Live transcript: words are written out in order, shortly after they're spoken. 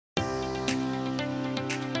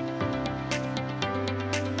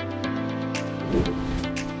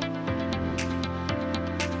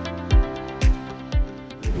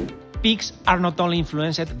Pigs are not only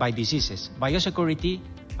influenced by diseases, biosecurity,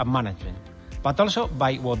 and management, but also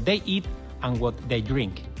by what they eat and what they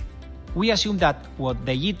drink. We assume that what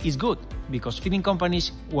they eat is good, because feeding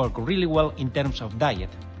companies work really well in terms of diet.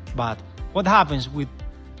 But what happens with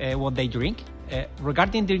what they drink?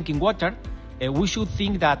 Regarding drinking water, we should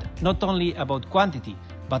think that not only about quantity,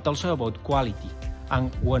 but also about quality. And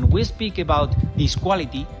when we speak about this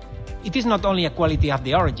quality, it is not only a quality at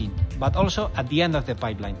the origin, but also at the end of the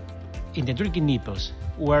pipeline, in the drinking nipples,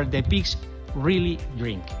 where the pigs really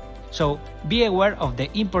drink. So be aware of the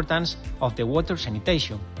importance of the water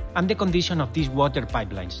sanitation and the condition of these water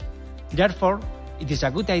pipelines. Therefore, it is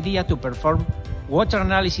a good idea to perform water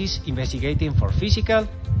analysis investigating for physical,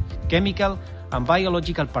 chemical, and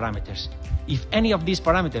biological parameters. If any of these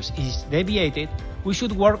parameters is deviated, we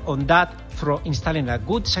should work on that through installing a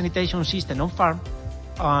good sanitation system on farm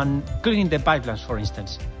and cleaning the pipelines, for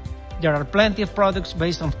instance. There are plenty of products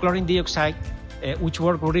based on chlorine dioxide which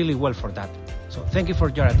work really well for that. So thank you for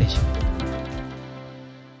your attention.